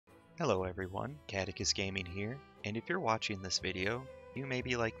Hello everyone, Catechus Gaming here, and if you're watching this video, you may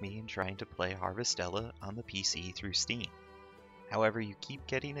be like me and trying to play Harvestella on the PC through Steam. However, you keep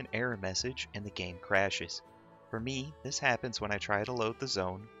getting an error message and the game crashes. For me, this happens when I try to load the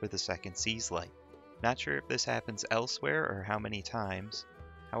zone for the second Seas light. Not sure if this happens elsewhere or how many times.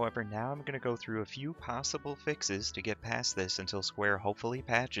 However, now I'm going to go through a few possible fixes to get past this until Square hopefully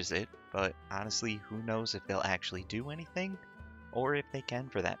patches it, but honestly, who knows if they'll actually do anything? Or if they can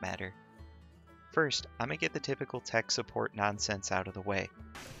for that matter. First, I'm gonna get the typical tech support nonsense out of the way.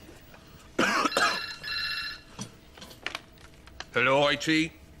 Hello,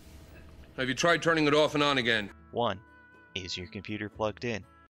 IT? Have you tried turning it off and on again? 1. Is your computer plugged in?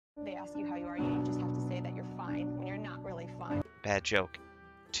 They ask you how you are, you just have to say that you're fine when you're not really fine. Bad joke.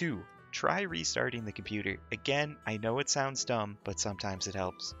 2. Try restarting the computer. Again, I know it sounds dumb, but sometimes it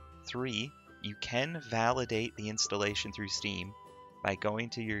helps. 3. You can validate the installation through Steam by going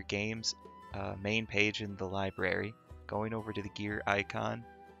to your game's main page in the library, going over to the gear icon,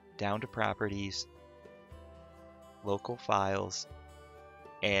 down to properties, local files,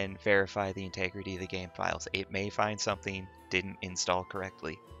 and verify the integrity of the game files. It may find something didn't install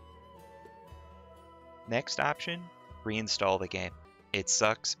correctly. Next option, reinstall the game. It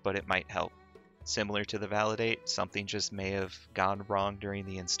sucks, but it might help. Similar to the validate, something just may have gone wrong during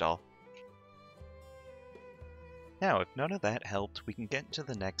the install. Now, if none of that helped, we can get into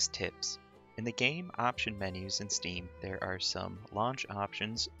the next tips. In the game option menus in Steam, there are some launch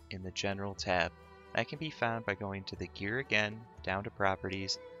options in the General tab. That can be found by going to the gear again, down to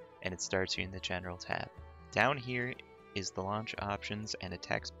properties, and it starts you in the General tab. Down here is the launch options and a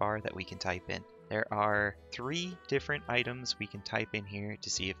text bar that we can type in. There are 3 different items we can type in here to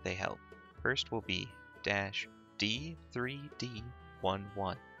see if they help. First will be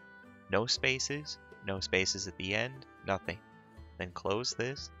 -D3D11. No spaces at the end, nothing. Then close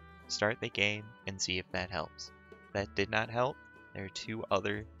this, start the game, and see if that helps. If that did not help, there are 2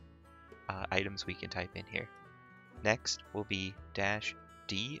 other items we can type in here. Next will be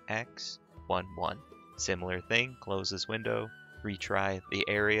 -DX11. Similar thing, close this window, retry the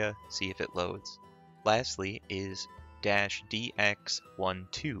area, see if it loads. Lastly is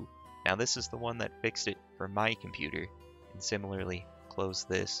 -DX12. Now this is the one that fixed it for my computer, and similarly, close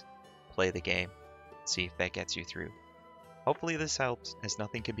this, play the game, see if that gets you through. Hopefully this helps, as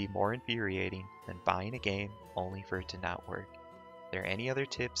nothing can be more infuriating than buying a game only for it to not work. If there are any other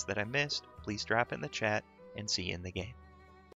tips that I missed, please drop in the chat and see you in the game.